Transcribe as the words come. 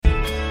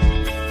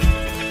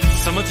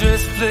Summer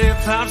dress,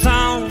 flip-flops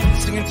on,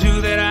 singing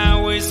to that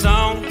highway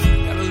song.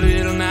 Got a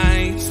little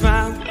naive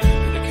smile,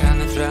 the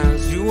kind that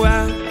drives you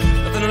wild.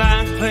 Nothing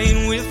like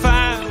playing with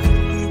fire,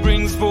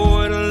 brings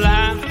boy to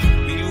life.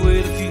 Beat you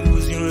with a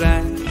fuse you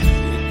light,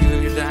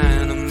 girl, you're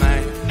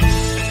dynamite.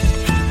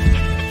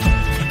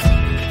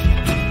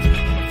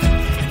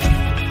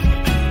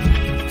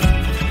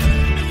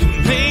 You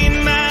made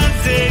my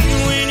day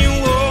when you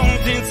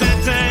walked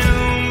inside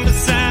town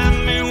beside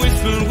me,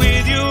 whispered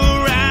with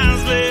your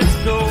eyes, let's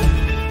go.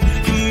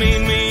 You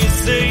made me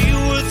say,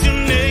 what's your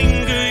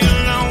name, girl,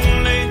 you're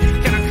lonely.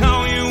 Can I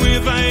call you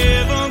if I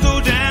ever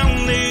go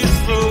down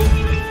this road?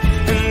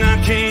 And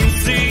I can't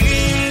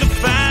seem to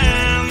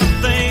find the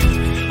thing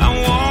I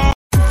want.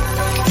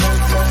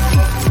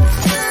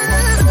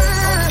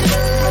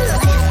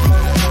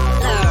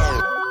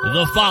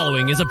 The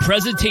following is a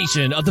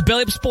presentation of the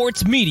Belly Up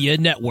Sports Media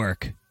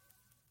Network.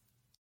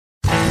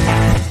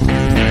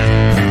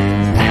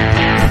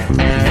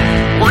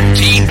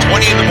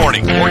 14:20 in the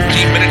morning,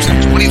 14 minutes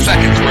and 20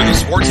 seconds worth of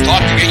sports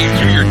talk to get you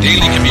through your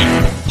daily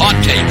commute. Hot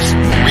takes,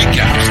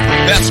 recaps,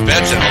 best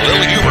bets, and a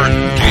little humor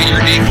to get your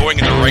day going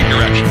in the right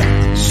direction.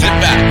 Sit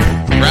back,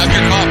 grab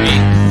your coffee,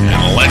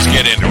 and let's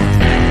get into it.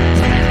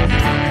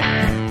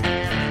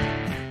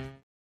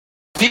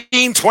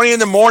 15:20 in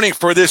the morning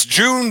for this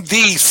June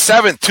the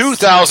 7th,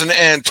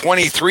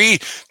 2023.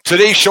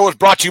 Today's show is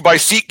brought to you by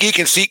SeatGeek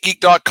and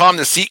SeatGeek.com.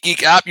 The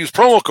SeatGeek app. Use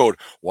promo code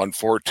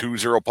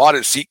 1420POD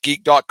at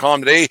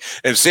SeatGeek.com today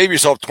and save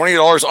yourself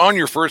 $20 on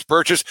your first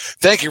purchase.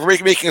 Thank you for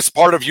making us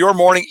part of your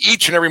morning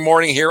each and every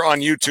morning here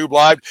on YouTube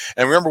Live.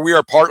 And remember, we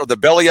are part of the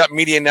Belly Up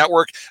Media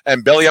Network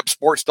and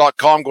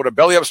BellyUpSports.com. Go to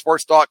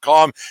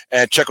BellyUpSports.com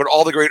and check out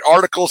all the great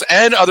articles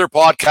and other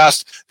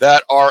podcasts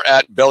that are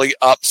at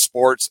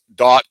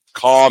BellyUpSports.com.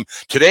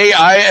 Today,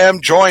 I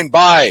am joined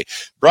by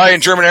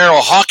Brian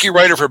Germinaro, hockey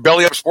writer for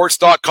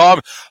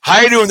BellyUpSports.com. How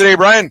are you doing today,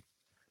 Brian?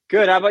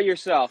 Good. How about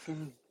yourself?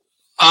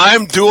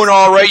 I'm doing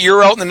all right.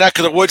 You're out in the neck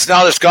of the woods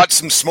now. That's got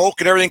some smoke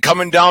and everything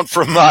coming down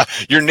from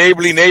your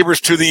neighborly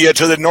neighbors to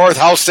the north.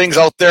 How's things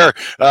out there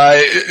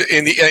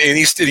in the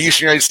eastern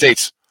United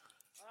States?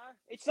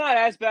 It's not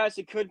as bad as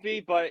it could be,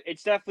 but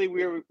it's definitely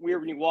weird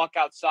when you walk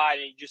outside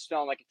and you just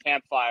smell like a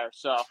campfire.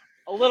 So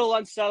a little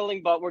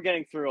unsettling, but we're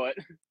getting through it.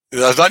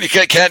 You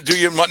can't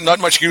do not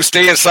much. You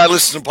stay inside,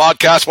 listen to some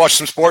podcasts, watch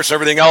some sports, and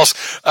everything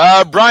else.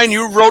 Brian,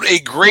 you wrote a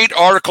great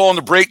article on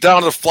the breakdown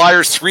of the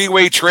Flyers'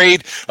 three-way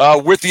trade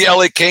with the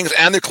LA Kings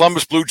and the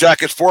Columbus Blue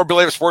Jackets for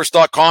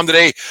BellyUpSports.com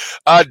today.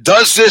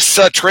 Does this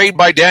trade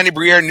by Danny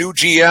Briere, new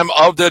GM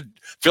of the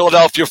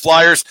Philadelphia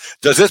Flyers,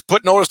 does this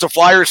put notice to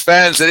Flyers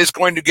fans that it's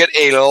going to get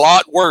a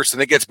lot worse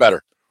and it gets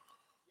better?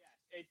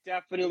 Yeah, it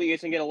definitely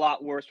is going to get a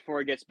lot worse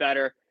before it gets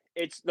better.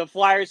 It's the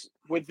Flyers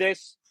with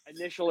this.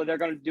 Initially, they're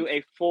going to do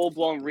a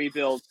full-blown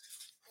rebuild.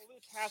 Over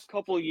the past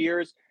couple of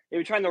years, they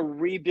were trying to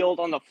rebuild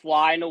on the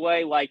fly in a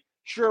way. Like,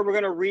 sure, we're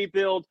going to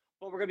rebuild,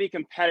 but we're going to be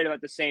competitive at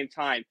the same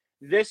time.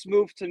 This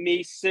move, to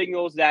me,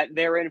 signals that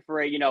they're in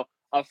for a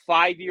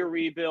 5-year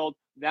rebuild.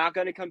 Not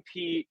going to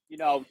compete,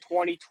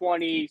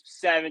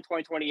 2027,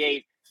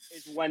 2028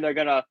 is when they're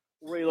going to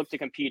really look to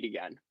compete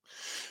again.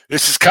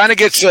 This is kind of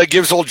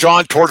gives old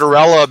John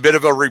Tortorella a bit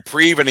of a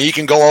reprieve, and he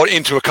can go out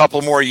into a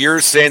couple more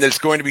years saying that it's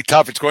going to be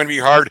tough, it's going to be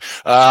hard.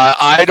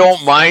 I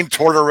don't mind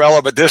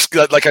Tortorella, but this,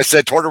 like I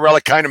said,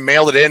 Tortorella kind of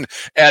mailed it in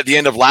at the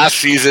end of last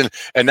season,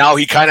 and now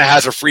he kind of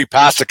has a free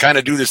pass to kind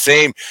of do the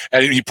same,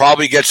 and he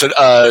probably gets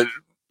a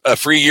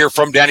free year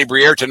from Danny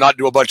Briere to not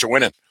do a bunch of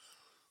winning.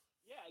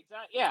 Yeah,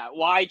 exactly. Yeah,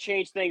 why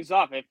change things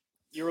up? If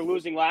you were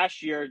losing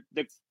last year,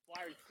 the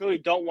Flyers clearly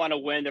don't want to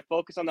win. They're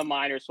focused on the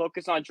minors,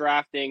 focused on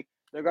drafting.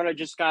 They're going to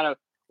just kind of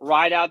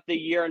ride out the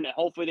year, and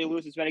hopefully they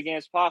lose as many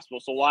games as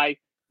possible. So why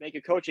make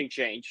a coaching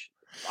change?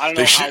 I don't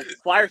know how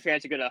Flyer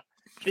fans are going to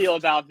feel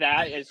about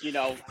that, as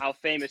how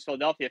famous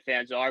Philadelphia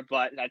fans are,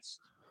 but that's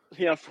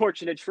the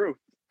unfortunate truth.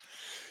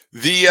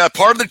 The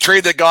part of the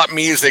trade that got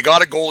me is they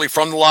got a goalie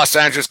from the Los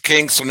Angeles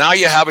Kings. So now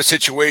you have a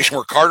situation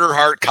where Carter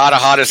Hart,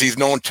 Katahat, as he's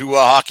known to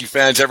hockey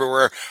fans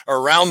everywhere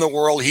around the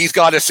world, he's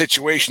got a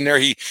situation there.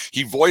 He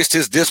voiced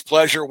his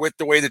displeasure with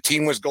the way the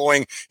team was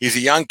going. He's a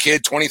young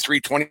kid,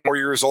 23, 24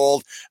 years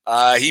old.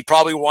 He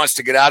probably wants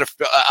to get out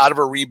of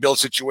a rebuild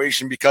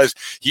situation because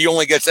he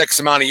only gets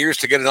X amount of years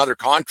to get another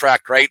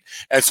contract, right?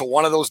 And so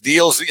one of those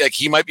deals, like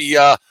he might be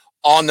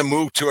on the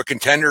move to a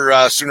contender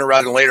sooner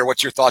rather than later.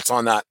 What's your thoughts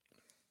on that?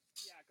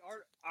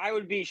 I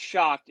would be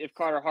shocked if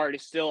Carter Hart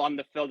is still on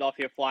the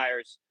Philadelphia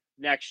Flyers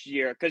next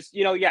year. Because,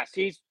 yes,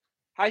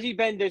 has he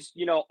been this,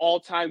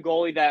 all-time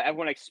goalie that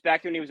everyone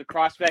expected when he was a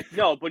prospect?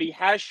 No, but he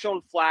has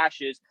shown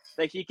flashes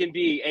that he can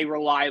be a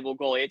reliable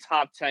goalie, a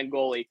top 10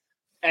 goalie.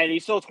 And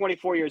he's still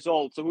 24 years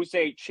old. So who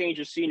say change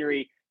of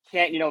scenery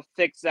can't,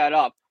 fix that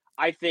up?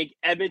 I think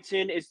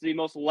Edmonton is the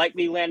most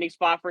likely landing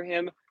spot for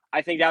him.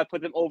 I think that would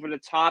put them over the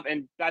top,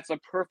 and that's a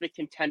perfect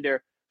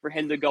contender for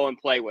him to go and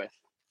play with.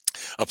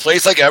 A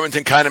place like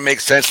Edmonton kind of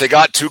makes sense. They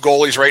got two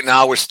goalies right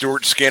now with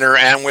Stuart Skinner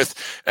and with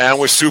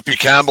Soupy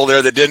Campbell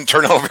there that didn't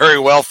turn out very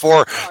well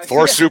for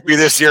Soupy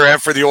this year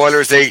and for the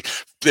Oilers. They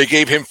they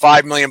gave him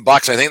 $5 million. I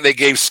think they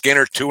gave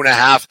Skinner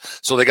 2.5.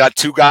 So they got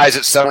two guys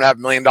at $7.5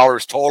 million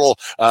total.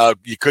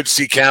 You could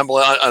see Campbell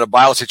on a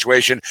buyout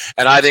situation,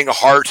 and I think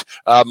Hart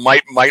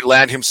might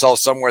land himself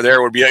somewhere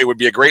there. It would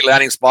be a great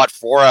landing spot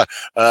for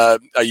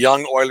a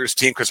young Oilers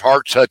team, because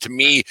Hart to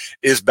me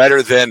is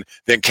better than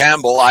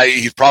Campbell.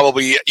 He's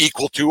probably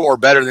equal to or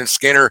better than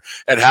Skinner,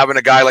 and having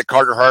a guy like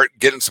Carter Hart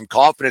getting some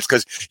confidence,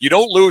 because you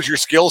don't lose your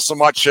skills so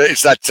much.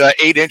 It's that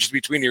 8 inches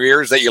between your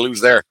ears that you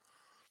lose there.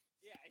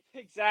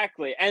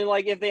 Exactly. And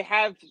like if they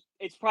have,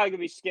 it's probably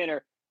gonna be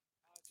Skinner.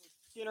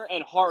 Skinner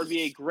and Hart would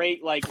be a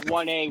great like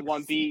 1A,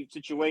 1B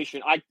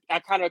situation. I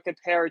kind of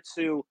compare it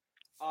to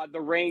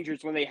the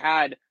Rangers when they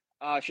had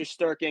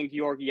Shesterkin,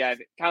 Georgiev,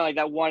 kind of like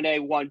that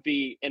 1A,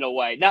 1B in a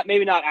way.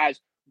 Maybe not as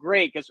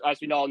great, because as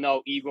we all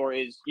know, Igor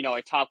is,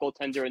 a top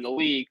goaltender in the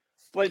league.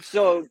 But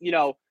so,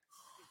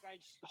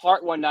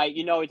 Hart one night,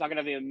 he's not gonna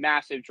have a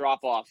massive drop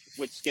off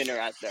with Skinner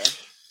out there.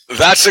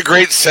 That's a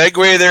great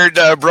segue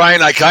there,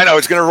 Brian. I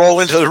was going to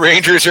roll into the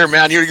Rangers here,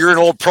 man. You're an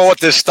old pro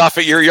at this stuff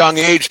at your young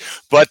age,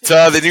 but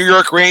the New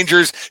York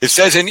Rangers, it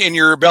says in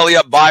your Belly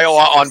Up bio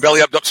on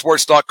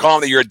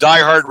bellyupsports.com that you're a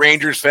diehard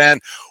Rangers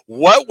fan.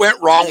 What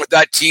went wrong with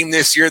that team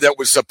this year that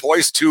was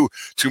supposed to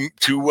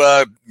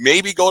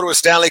maybe go to a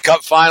Stanley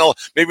Cup final,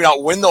 maybe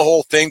not win the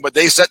whole thing, but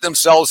they set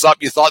themselves up.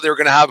 You thought they were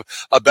going to have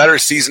a better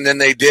season than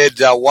they did.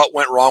 What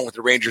went wrong with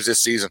the Rangers this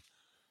season?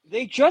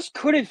 They just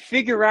couldn't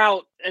figure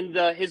out, and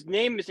his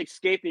name is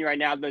escaping me right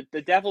now,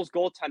 the Devils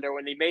goaltender,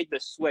 when they made the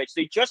switch.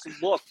 They just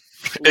looked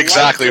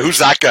exactly. Who's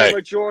that guy?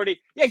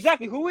 Majority. Yeah,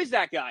 exactly. Who is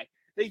that guy?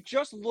 They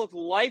just looked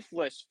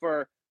lifeless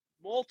for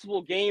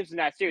multiple games in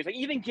that series. Like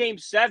even Game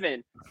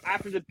 7,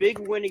 after the big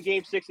win in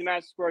Game 6 in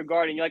Madison Square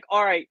Garden, you're like,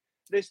 all right,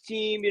 this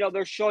team,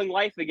 they're showing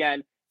life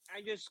again,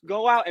 and just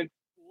go out and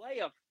play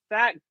a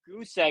fat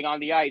goose egg on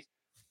the ice.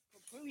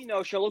 Completely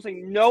no show. Looks like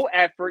no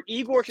effort.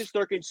 Igor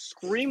Shesterkin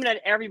screaming at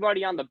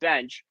everybody on the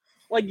bench.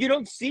 Like, you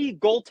don't see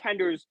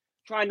goaltenders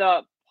trying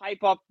to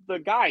pipe up the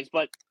guys,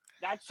 but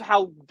that's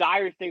how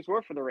dire things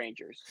were for the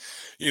Rangers.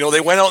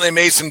 They went out and they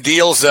made some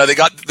deals. They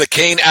got the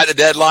Kane at the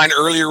deadline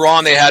earlier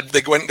on. They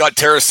went and got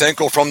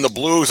Tarasenko from the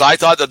Blues. I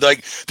thought that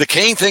the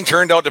Kane thing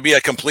turned out to be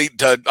a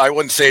complete, I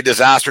wouldn't say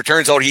disaster.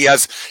 Turns out he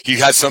has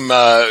some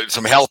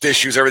health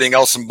issues, everything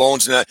else, some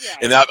bones in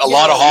that a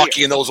lot of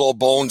hockey in those old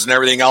bones and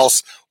everything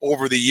else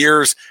over the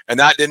years, and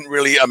that didn't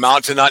really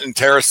amount to nothing.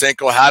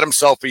 Tarasenko had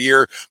himself a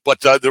year, but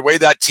the way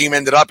that team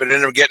ended up, it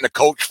ended up getting a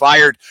coach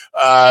fired.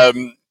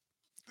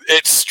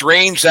 It's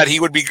strange that he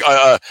would be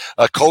a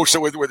coach that,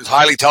 with as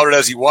highly touted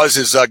as he was,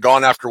 is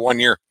gone after 1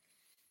 year.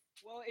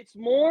 Well, it's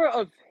more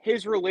of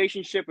his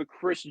relationship with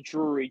Chris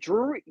Drury.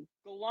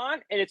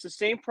 Gallant, and it's the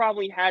same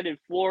problem he had in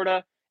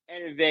Florida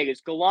and in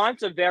Vegas.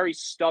 Gallant's a very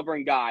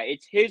stubborn guy.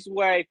 It's his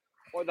way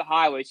or the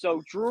highway.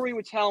 So Drury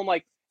would tell him,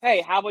 like,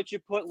 hey, how about you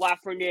put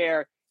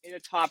Lafreniere in the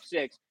top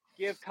 6?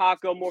 Give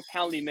Kakko more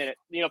penalty minute,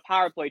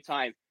 power play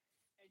time.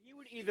 And he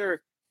would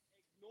either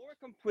ignore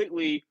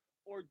completely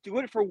or do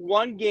it for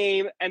one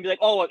game and be like,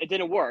 oh, it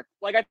didn't work.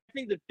 Like, I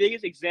think the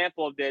biggest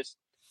example of this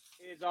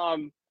is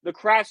the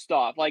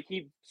Kravtsov. Like,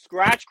 he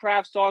scratched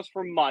Kravtsov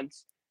for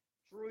months.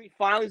 Drury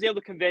finally was able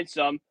to convince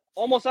him.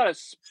 Almost out of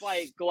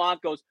spite,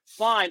 Gallant goes,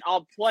 fine,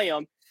 I'll play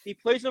him. He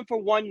plays him for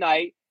one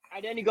night,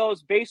 and then he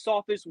goes, based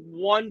off this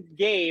one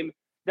game,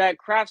 that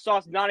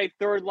Kravtsov's not a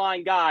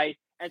third-line guy,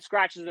 and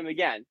scratches him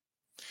again.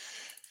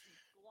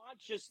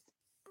 Gallant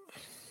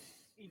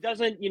he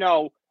doesn't,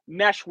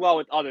 mesh well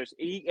with others.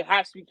 He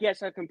has to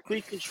have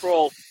complete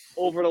control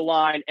over the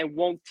line and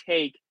won't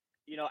take,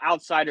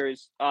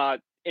 outsiders'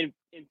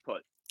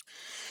 input.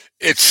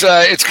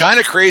 It's kind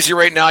of crazy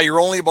right now.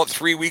 You're only about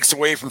 3 weeks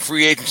away from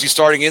free agency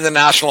starting in the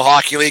National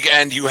Hockey League,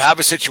 and you have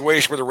a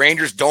situation where the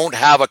Rangers don't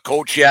have a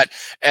coach yet.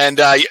 And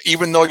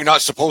even though you're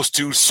not supposed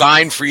to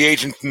sign free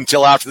agents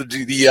until after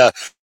the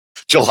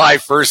July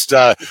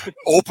 1st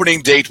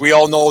opening date, we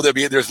all know that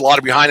there's a lot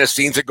of behind the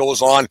scenes that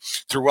goes on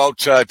throughout,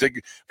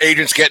 the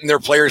agents getting their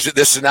players at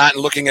this and that,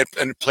 and looking at,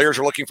 and players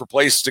are looking for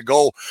places to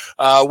go.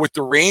 With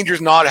the Rangers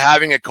not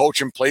having a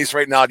coach in place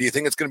right now, do you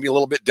think it's going to be a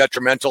little bit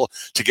detrimental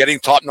to getting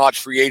top-notch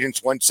free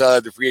agents once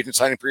the free agent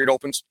signing period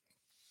opens?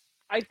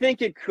 I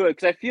think it could,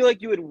 because I feel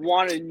like you would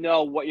want to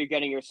know what you're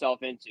getting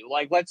yourself into.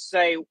 Like, let's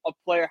say a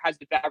player has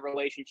a bad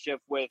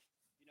relationship with,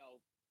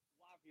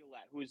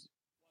 Laviolette, who's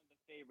one of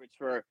the favorites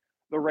for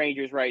the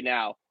Rangers right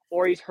now,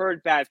 or he's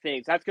heard bad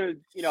things. That's going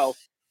to,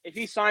 if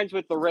he signs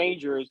with the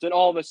Rangers, then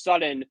all of a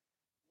sudden,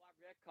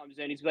 Laviolette comes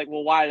in. He's like,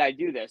 well, why did I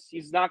do this?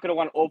 He's not going to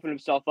want to open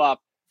himself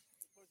up,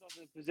 put himself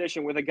in a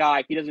position with a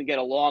guy he doesn't get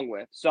along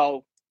with.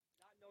 So,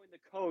 not knowing the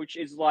coach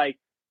is like,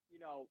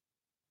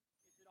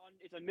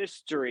 it's a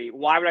mystery.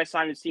 Why would I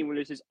sign this team when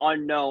this is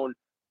unknown?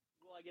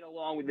 Will I get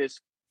along with this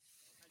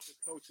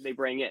coach they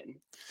bring in.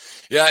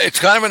 Yeah, it's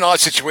kind of an odd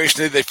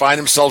situation that they find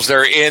themselves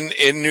there in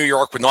New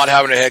York with not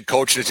having a head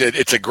coach.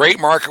 It's a great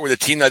market with a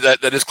team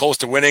that is close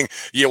to winning.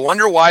 You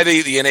wonder why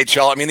the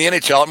NHL. I mean, the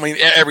NHL. I mean,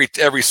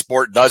 every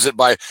sport does it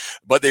but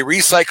they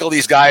recycle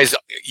these guys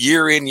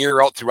year in,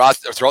 year out throughout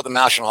the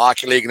National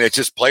Hockey League, and it's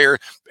just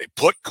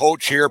put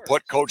coach here,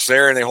 put coach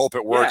there, and they hope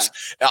it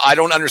works. Yeah. I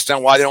don't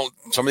understand why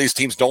some of these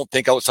teams don't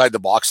think outside the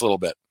box a little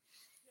bit.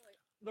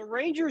 The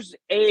Rangers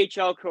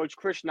AHL coach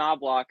Chris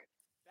Knobloch.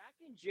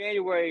 In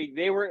January,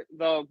 they were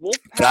the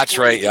Wolfpack. That's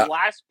right. Yeah,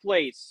 last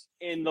place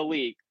in the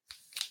league.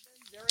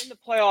 They're in the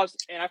playoffs,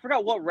 and I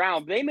forgot what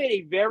round. They made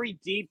a very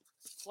deep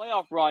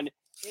playoff run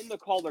in the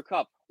Calder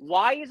Cup.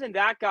 Why isn't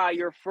that guy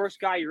your first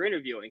guy you're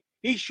interviewing?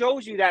 He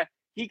shows you that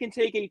he can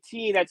take a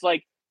team that's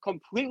like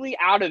completely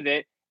out of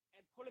it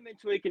and put him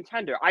into a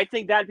contender. I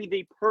think that'd be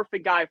the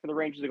perfect guy for the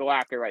Rangers to go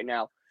after right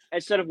now,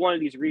 instead of one of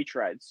these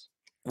retreads.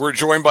 We're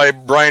joined by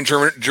Brian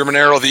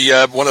Germinaro,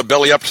 the one of the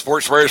Belly Up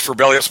Sports writers for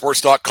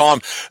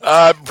BellyUpSports.com.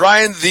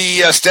 Brian,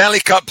 the Stanley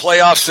Cup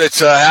playoffs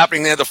that's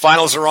happening there, the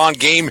finals are on.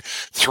 Game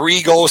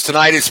 3 goes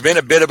tonight. It's been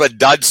a bit of a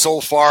dud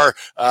so far.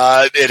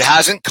 It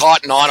hasn't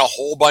caught on a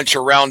whole bunch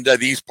around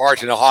these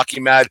parts in the hockey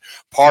mad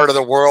part of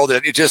the world.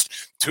 It just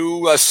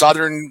two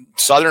southern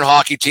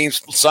hockey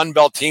teams, Sun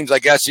Belt teams, I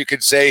guess you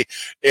could say.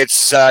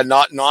 It's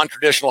not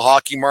non-traditional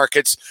hockey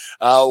markets.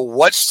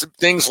 What's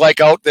things like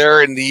out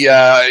there in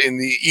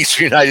the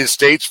Eastern United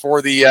States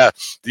for the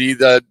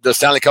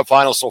Stanley Cup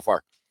Finals so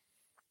far?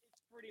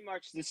 Pretty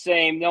much the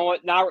same. No,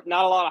 not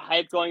a lot of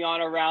hype going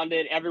on around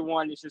it.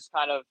 Everyone is just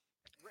kind of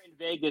written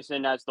Vegas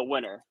in as the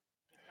winner.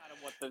 That's kind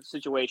of what the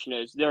situation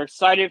is. They're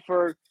excited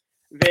for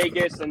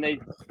Vegas, and they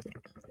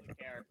don't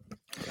care.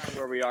 That's kind of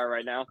where we are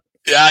right now.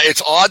 Yeah,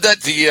 it's odd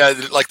that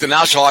the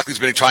National Hockey League's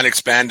been trying to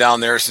expand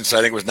down there since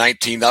I think it was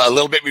a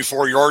little bit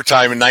before your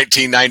time in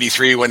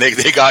 1993 when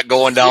they got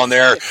going down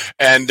there,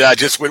 and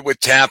just with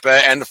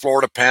Tampa and the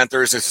Florida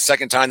Panthers. It's the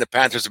second time the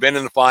Panthers have been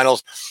in the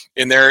finals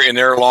in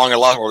their long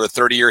or the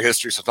 30-year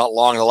history, so it's not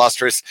long and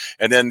illustrious.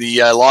 And then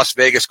the Las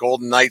Vegas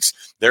Golden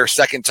Knights, their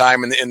second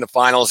time in the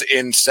finals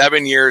in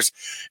 7 years.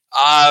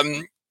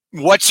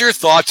 What's your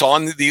thoughts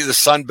on the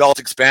Sun Belt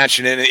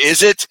expansion, and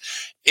is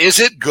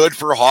it good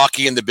for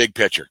hockey in the big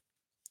picture?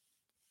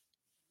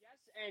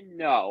 And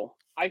no,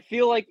 I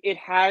feel like it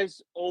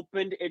has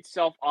opened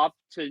itself up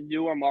to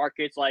newer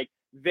markets. Like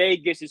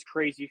Vegas is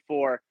crazy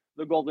for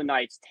the Golden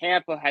Knights.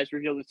 Tampa has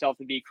revealed itself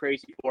to be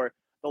crazy for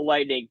the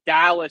Lightning.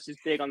 Dallas is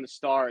big on the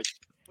Stars.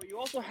 But you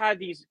also have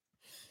these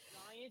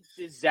giant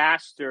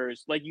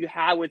disasters like you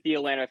have with the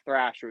Atlanta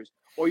Thrashers,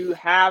 or you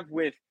have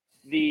with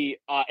the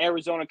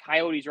Arizona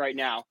Coyotes right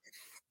now.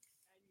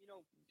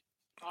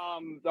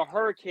 And, the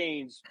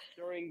Hurricanes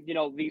during,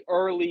 the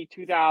early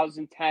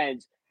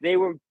 2010s, they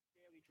were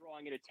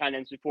drawing in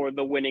attendance before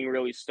the winning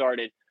really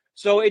started.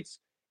 So it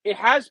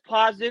has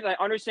positive. I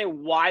understand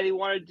why they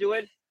want to do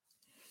it.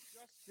 I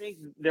just think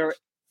their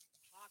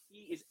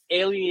hockey is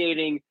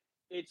alienating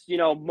its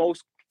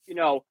most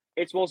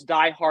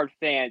diehard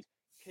fans,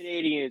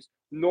 Canadians,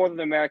 Northern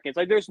Americans.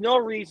 Like there's no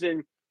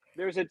reason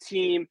there's a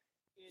team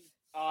in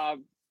Arizona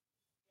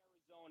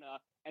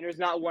and there's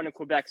not one in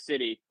Quebec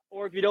City.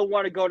 Or if you don't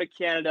want to go to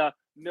Canada,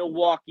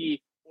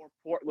 Milwaukee or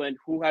Portland,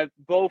 who have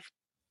both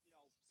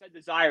said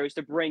desires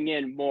to bring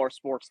in more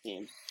sports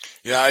teams.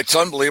 Yeah, it's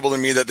unbelievable to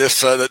me that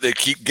that they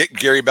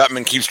Gary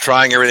Bettman keeps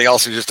trying everything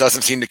else. It just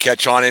doesn't seem to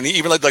catch on. And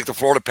even like the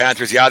Florida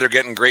Panthers, yeah, they're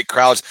getting great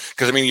crowds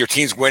because your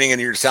team's winning and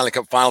your Stanley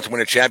Cup final to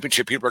win a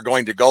championship. People are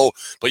going to go,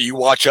 but you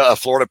watch a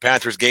Florida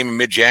Panthers game in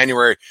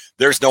mid-January,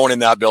 there's no one in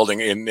that building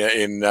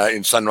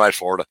in Sunrise,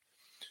 Florida.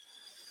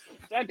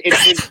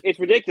 It's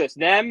ridiculous.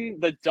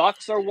 The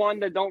Ducks are one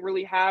that don't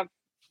really have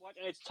much,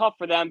 and it's tough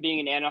for them being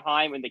in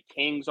Anaheim, and the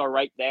Kings are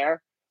right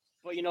there.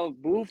 But,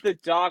 move the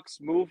Ducks,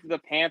 move the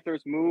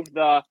Panthers, move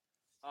the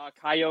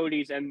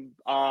Coyotes, and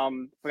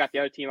forgot the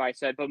other team I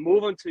said, but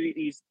move them to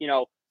these,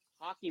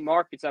 hockey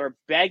markets that are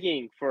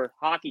begging for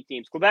hockey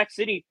teams. Quebec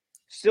City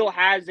still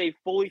has a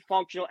fully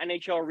functional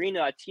NHL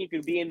arena. A team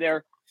could be in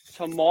there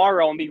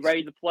tomorrow and be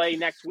ready to play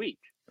next week.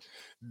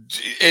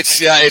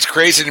 It's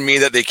crazy to me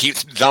that they keep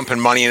dumping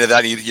money into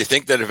that. You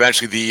think that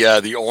eventually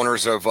the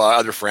owners of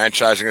other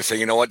franchises are going to say,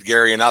 you know what,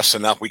 Gary, enough's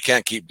enough. We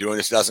can't keep doing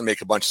this. It doesn't make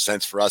a bunch of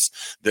sense for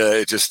us.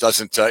 It just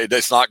doesn't.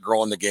 It's not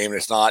growing the game.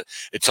 It's not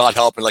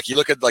helping. Like you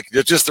look at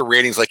just the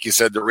ratings, like you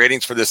said, the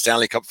ratings for the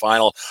Stanley Cup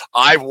final.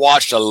 I've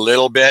watched a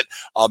little bit.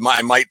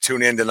 I might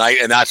tune in tonight,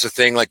 and that's the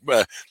thing. Like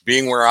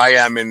being where I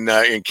am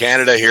in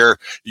Canada here,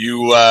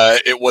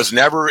 it was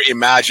never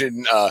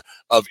imagined.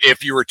 Of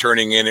if you were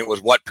turning in, it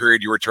was what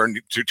period you were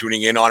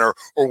tuning in on,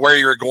 or where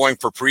you were going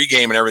for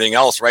pregame and everything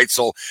else, right?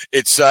 So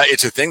it's a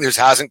thing that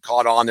hasn't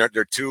caught on. They're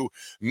too.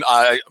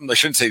 I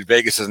shouldn't say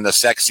Vegas isn't a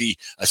sexy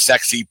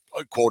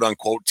quote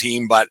unquote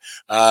team, but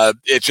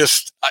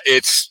it's.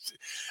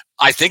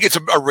 I think it's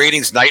a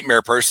ratings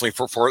nightmare personally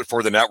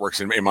for the networks,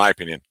 in my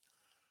opinion.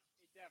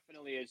 It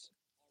definitely is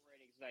a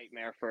ratings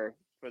nightmare for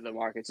the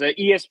markets. The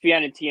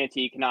ESPN and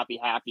TNT cannot be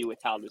happy with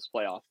how this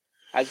playoff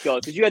has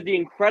gone because you had the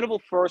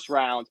incredible first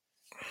round.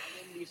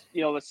 And then these,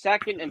 the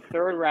second and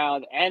third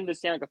round and the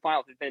Stanley Cup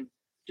Finals have been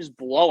just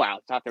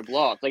blowouts after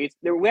blowouts. Like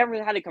we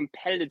haven't had a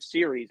competitive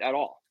series at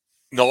all.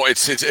 No, it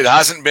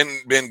hasn't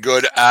been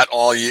good at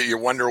all. You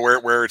wonder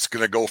where it's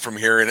going to go from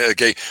here. And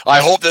okay,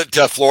 I hope that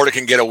Florida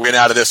can get a win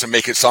out of this and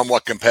make it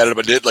somewhat competitive.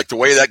 But like the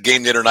way that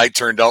game the other night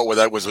turned out, where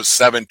that was a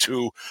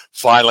 7-2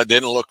 final, it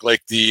didn't look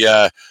like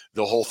the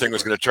whole thing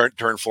was going to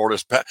turn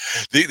Florida's.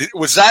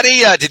 Was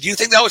that did you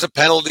think that was a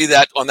penalty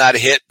that on that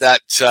hit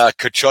that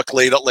Tkachuk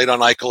laid on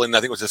Eichel in,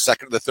 I think it was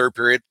the third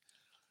period?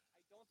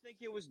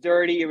 It was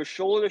dirty. It was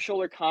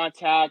shoulder-to-shoulder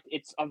contact.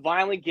 It's a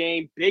violent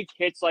game. Big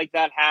hits like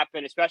that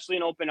happen, especially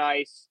in open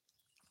ice.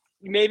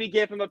 You maybe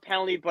give him a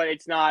penalty, but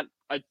it's not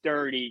a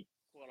dirty,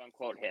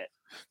 quote-unquote, hit.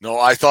 No,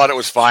 I thought it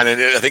was fine.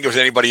 And I think it was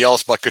anybody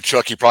else but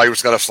Tkachuk. He probably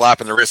was got a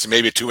slap in the wrist and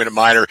maybe a 2-minute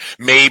minor,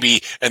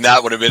 maybe, and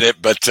that would have been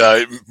it. But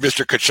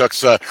Mr.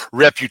 Tkachuk's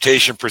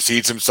reputation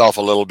precedes himself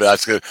a little bit.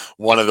 That's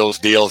one of those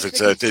deals. It's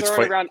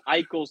funny. Around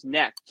Eichel's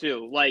neck,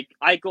 too. Like,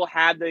 Eichel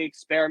had the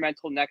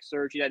experimental neck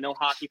surgery that no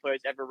hockey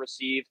players ever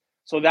received.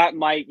 So that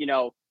might, bring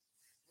up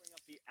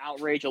the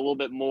outrage a little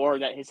bit more,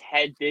 that his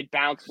head did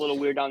bounce a little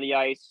weird on the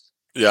ice.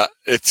 Yeah,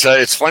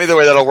 it's funny the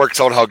way that all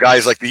works out, how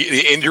guys like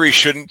the injury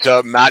shouldn't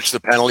match the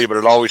penalty, but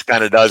it always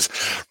kind of does.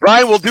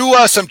 Brian, we'll do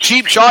some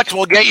cheap shots and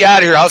we'll get you out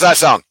of here. How's that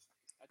sound?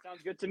 That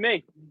sounds good to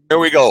me. Here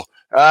we go.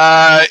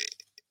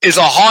 Is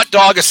a hot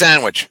dog a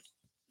sandwich?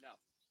 No.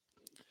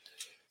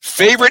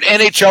 Favorite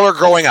NHLer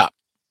growing up?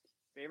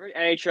 Favorite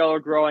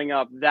NHLer growing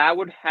up? That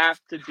would have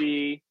to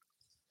be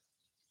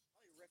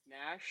Rick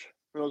Nash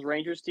for those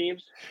Rangers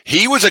teams.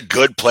 He was a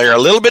good player, a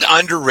little bit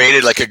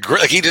underrated. Like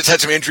he just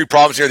had some injury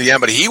problems near the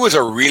end, but he was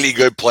a really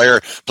good player.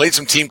 Played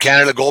some Team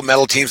Canada gold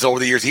medal teams over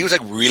the years. He was a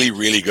really,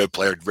 really good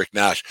player, Rick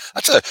Nash.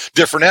 That's a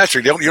different answer.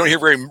 You don't hear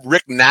very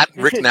Rick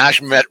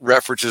Nash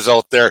references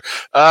out there.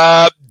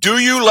 Do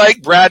you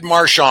like Brad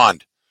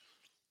Marchand?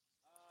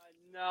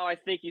 No, I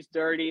think he's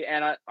dirty,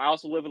 and I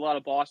also live with a lot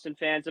of Boston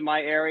fans in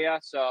my area,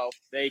 so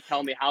they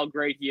tell me how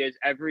great he is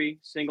every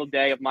single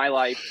day of my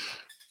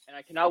life. And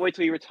I cannot wait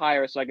till he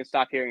retires so I can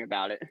stop hearing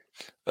about it.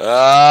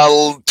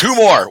 2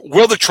 more.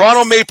 Will the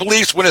Toronto Maple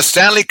Leafs win a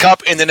Stanley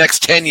Cup in the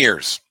next 10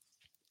 years?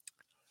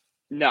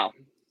 No.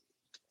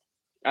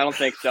 I don't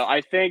think so.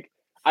 I think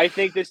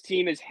this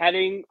team is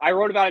heading – I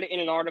wrote about it in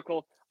an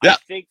article. Yeah. I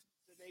think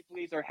the Maple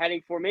Leafs are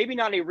heading for maybe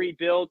not a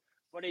rebuild,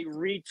 but a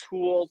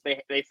retool.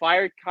 They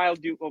fired Kyle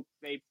Dubas. Well,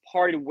 they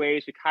parted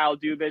ways with Kyle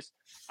Dubas.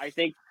 I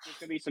think there's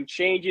going to be some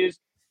changes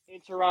in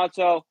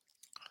Toronto.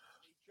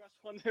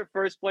 Won their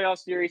first playoff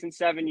series in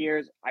 7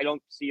 years. I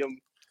don't see them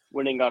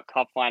winning a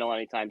cup final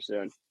anytime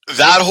soon.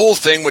 That whole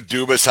thing with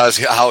Dubas has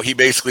how he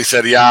basically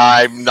said, yeah,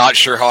 I'm not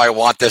sure how I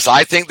want this.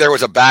 I think there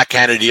was a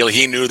backhanded deal.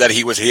 He knew that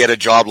he had a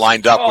job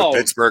lined up with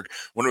Pittsburgh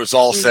when it was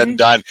all said and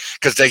done,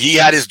 because he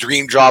had his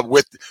dream job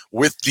with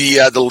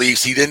the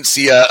Leafs. He didn't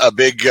see a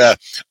big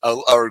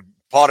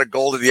pot of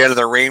gold at the end of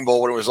the rainbow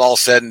when it was all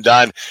said and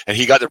done, and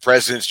he got the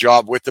president's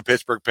job with the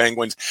Pittsburgh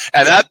Penguins.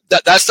 And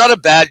that's not a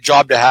bad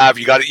job to have.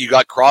 You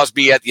got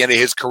Crosby at the end of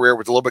his career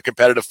with a little bit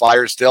competitive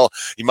fire still.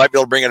 You might be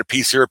able to bring in a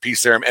piece here, a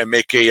piece there, and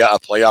make a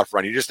playoff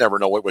run. You just never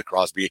know what with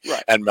Crosby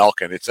and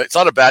Malkin. It's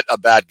not a bad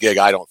gig,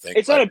 I don't think.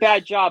 It's not a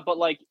bad job, but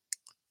like the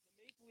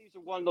Maple Leafs are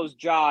one of those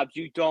jobs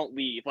you don't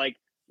leave. Like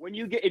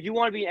if you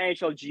want to be an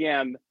NHL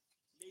GM,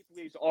 Maple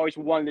Leafs are always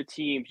one of the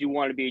teams you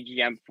want to be a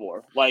GM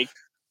for. Like,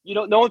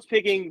 no one's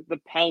picking the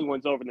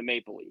Penguins over the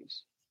Maple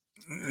Leafs.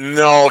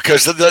 No,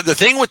 because the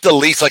thing with the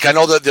Leafs, like I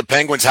know that the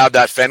Penguins have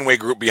that Fenway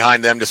group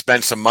behind them to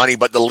spend some money,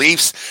 but the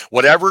Leafs,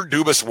 whatever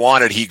Dubas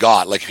wanted, he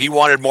got. Like if he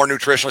wanted more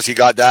nutritionists, he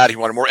got that. He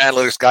wanted more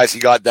analytics guys, he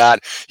got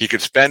that. He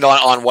could spend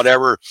on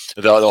whatever,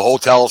 the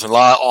hotels and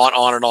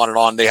on and on and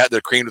on. They had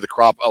the cream of the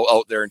crop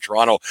out there in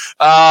Toronto.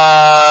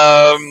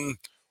 1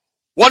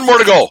 more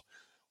to go.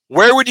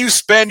 Where would you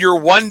spend your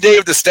one day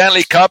of the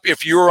Stanley Cup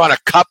if you were on a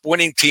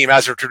cup-winning team,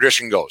 as their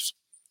tradition goes?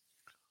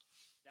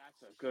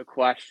 Good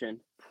question.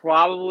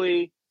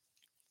 Probably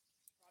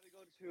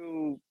go to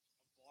a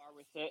bar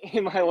with it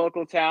in my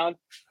local town.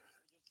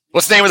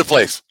 What's the name of the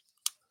place?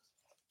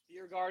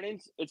 Beer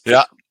Gardens. It's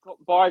the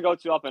bar I go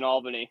to up in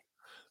Albany.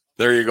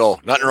 There you go.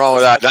 Nothing wrong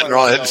with that. Nothing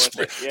wrong with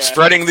it.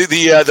 Spreading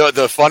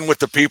the fun with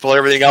the people,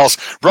 everything else.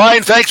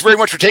 Brian, thanks very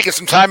much for taking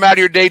some time out of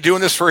your day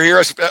doing this for here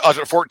at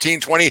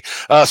 1420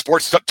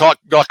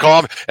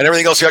 sportstalk.com and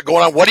everything else you got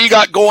going on. What do you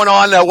got going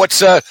on?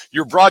 What's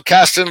your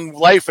broadcasting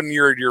life and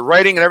your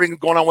writing and everything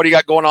going on? What do you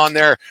got going on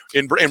there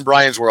in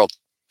Brian's world?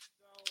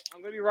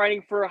 I'm going to be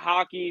writing for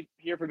hockey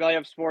here for Belly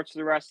Up Sports for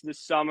the rest of the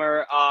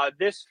summer.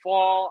 This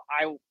fall,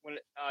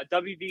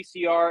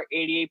 WVCR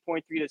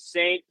 88.3 The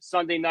Saint.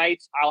 Sunday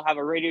nights, I'll have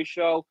a radio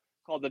show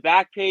called The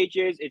Back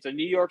Pages. It's a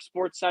New York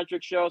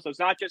sports-centric show, so it's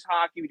not just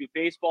hockey. We do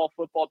baseball,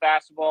 football,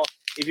 basketball.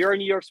 If you're a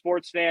New York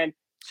sports fan,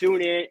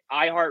 tune in,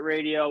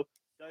 iHeartRadio,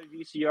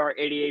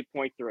 WVCR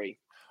 88.3.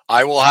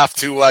 I will have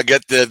to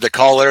get the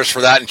call letters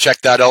for that and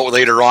check that out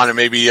later on, and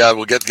maybe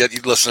we'll get you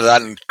to listen to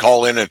that and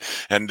call in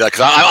and because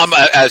I'm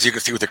as you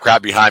can see with the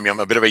crowd behind me, I'm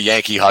a bit of a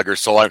Yankee hugger,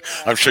 so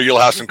I'm sure you'll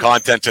have some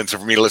content and for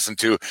me to listen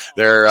to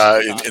there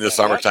in the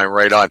summertime.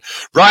 Right on,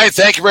 Brian.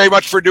 Thank you very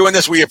much for doing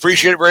this. We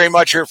appreciate it very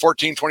much here at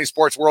 1420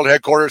 Sports World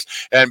headquarters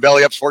and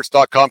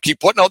BellyUpSports.com. Keep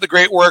putting out the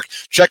great work.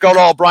 Check out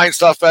all Brian's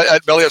stuff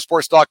at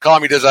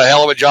BellyUpSports.com. He does a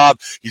hell of a job.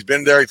 He's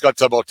been there. He's got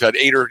about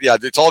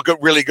it's all good,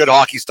 really good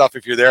hockey stuff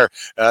if you're there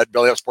at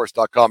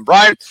BellyUpSports.com.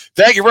 Brian,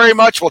 thank you very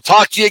much. We'll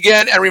talk to you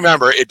again. And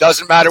remember, it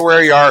doesn't matter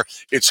where you are,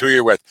 it's who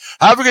you're with.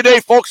 Have a good day,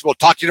 folks. We'll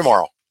talk to you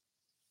tomorrow.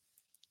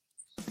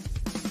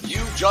 You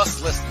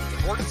just listened to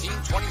the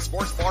 1420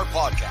 Sports Bar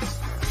Podcast.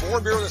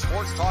 4 beer with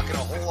sports talking a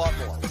whole lot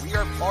more. We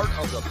are part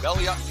of the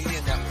Belly Up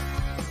Media Network.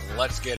 Let's get